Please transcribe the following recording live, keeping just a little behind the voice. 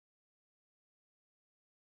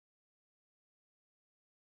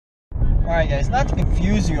Alright guys, not to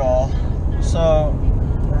confuse you all, so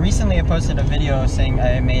recently I posted a video saying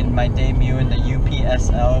I made my debut in the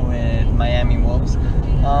UPSL with Miami Wolves.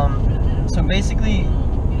 So basically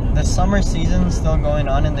the summer season is still going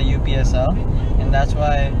on in the UPSL, and that's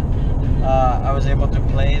why I was able to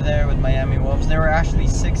play there with Miami Wolves. There were actually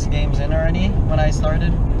 6 games in already when I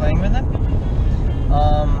started playing with them.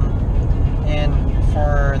 And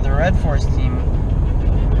for the Red Force team,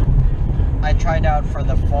 I tried out for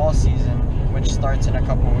the fall season, which starts in a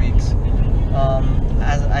couple weeks.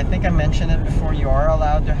 As I think I mentioned it before, you are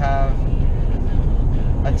allowed to have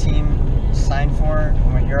a team signed for.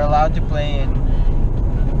 You're allowed to play in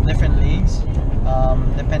different leagues,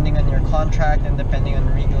 depending on your contract and depending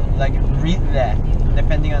on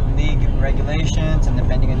depending on league regulations and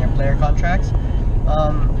depending on your player contracts.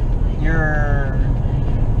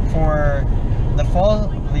 For the fall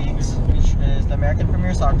leagues, which is the American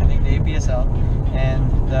Premier Soccer League, the APSL,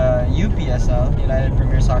 and the UPSL, United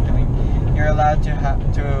Premier Soccer League, you're allowed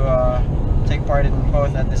to take part in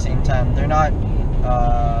both at the same time. They're not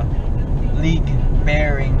league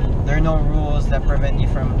bearing. There are no rules that prevent you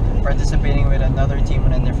from participating with another team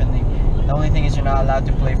in a different league. The only thing is you're not allowed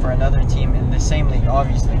to play for another team in the same league,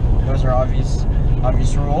 obviously. Those are obvious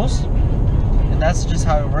rules. And that's just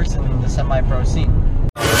how it works in the semi-pro scene.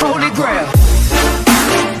 Holy Grail.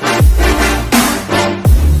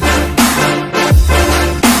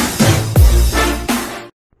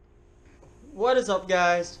 What is up,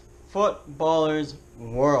 guys? Footballers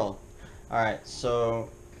World. Alright, so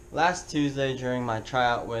last Tuesday during my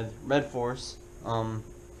tryout with Red Force, I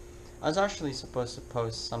was actually supposed to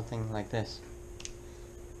post something like this.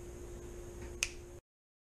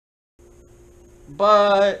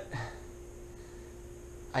 But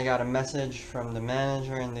I got a message from the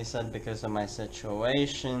manager and they said because of my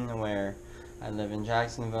situation where I live in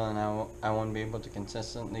Jacksonville and I won't be able to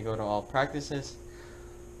consistently go to all practices,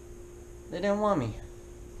 they didn't want me.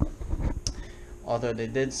 Although they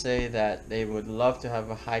did say that they would love to have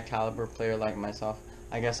a high caliber player like myself.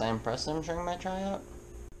 I guess I impressed them during my tryout.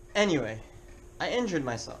 Anyway, I injured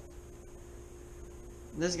myself.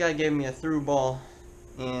 This guy gave me a through ball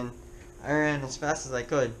and I ran as fast as I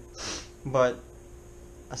could, but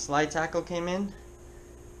a slide tackle came in,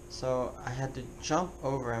 so I had to jump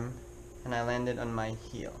over him and I landed on my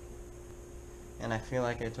heel. And I feel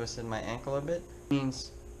like I twisted my ankle a bit. It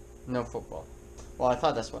means no football. Well, I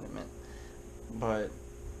thought that's what it meant. But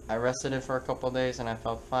I rested it for a couple days and I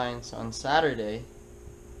felt fine. So on Saturday,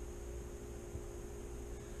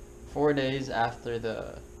 4 days after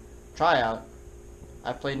the tryout,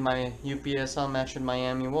 I played my UPSL match with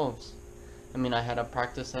Miami Wolves. I mean, I had a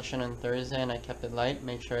practice session on Thursday and I kept it light,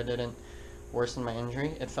 make sure I didn't worsen my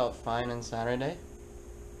injury. It felt fine on Saturday.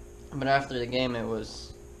 But after the game, it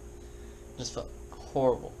just felt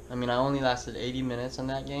horrible. I mean, I only lasted 80 minutes on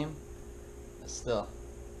that game. It's still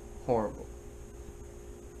horrible.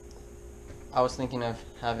 I was thinking of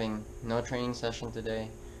having no training session today,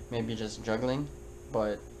 maybe just juggling,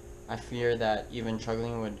 but I fear that even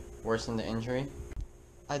juggling would worsen the injury.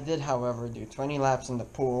 I did, however, do 20 laps in the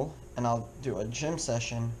pool, and I'll do a gym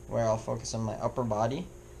session where I'll focus on my upper body,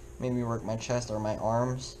 maybe work my chest or my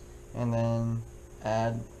arms, and then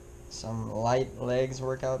add some light legs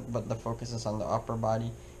workout, but the focus is on the upper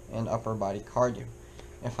body and upper body cardio.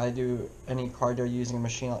 If I do any cardio using a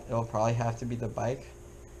machine, it'll probably have to be the bike,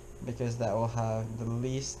 because that will have the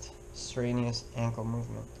least strenuous ankle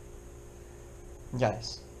movement.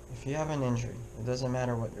 Guys, if you have an injury, it doesn't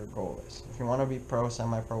matter what your goal is. If you want to be pro,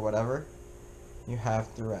 semi-pro, whatever, you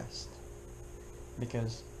have to rest.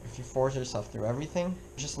 Because if you force yourself through everything,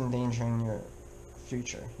 you're just endangering your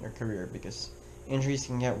future, your career, because injuries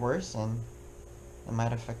can get worse and it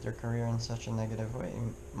might affect your career in such a negative way.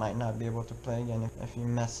 You might not be able to play again if you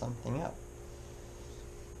mess something up.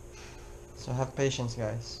 So have patience,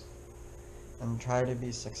 guys, and try to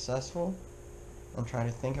be successful, and try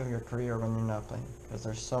to think of your career when you're not playing, because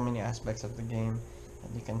there's so many aspects of the game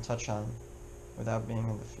that you can touch on without being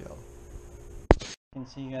in the field. You can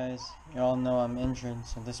see, guys, you all know I'm injured,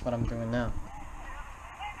 so this is what I'm doing now.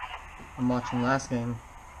 I'm watching last game.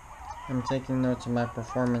 I'm taking notes of my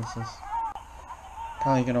performances.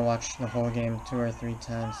 Probably gonna watch the whole game 2 or 3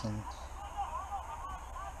 times and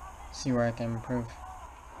see where I can improve.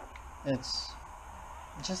 It's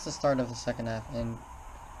just the start of the second half, and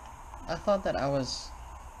I thought that I was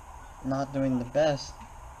not doing the best.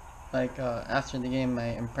 Like, after the game, my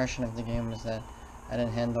impression of the game was that I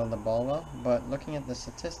didn't handle the ball well, but looking at the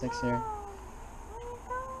statistics here,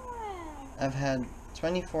 I've had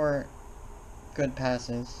 24 good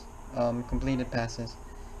passes, completed passes,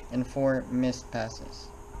 and 4 missed passes,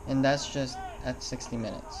 and that's just at 60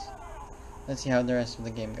 minutes. Let's see how the rest of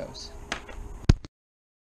the game goes.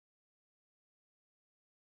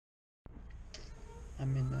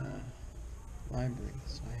 I'm in the library,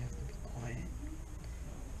 so I have to be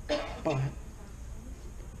quiet. But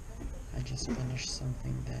I just finished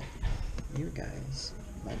something that you guys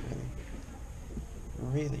might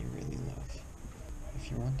really love. If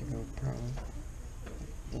you want to go pro,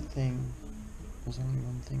 there's only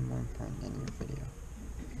one thing more important than your video,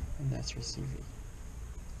 and that's your CV.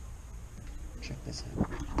 Check this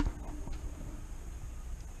out.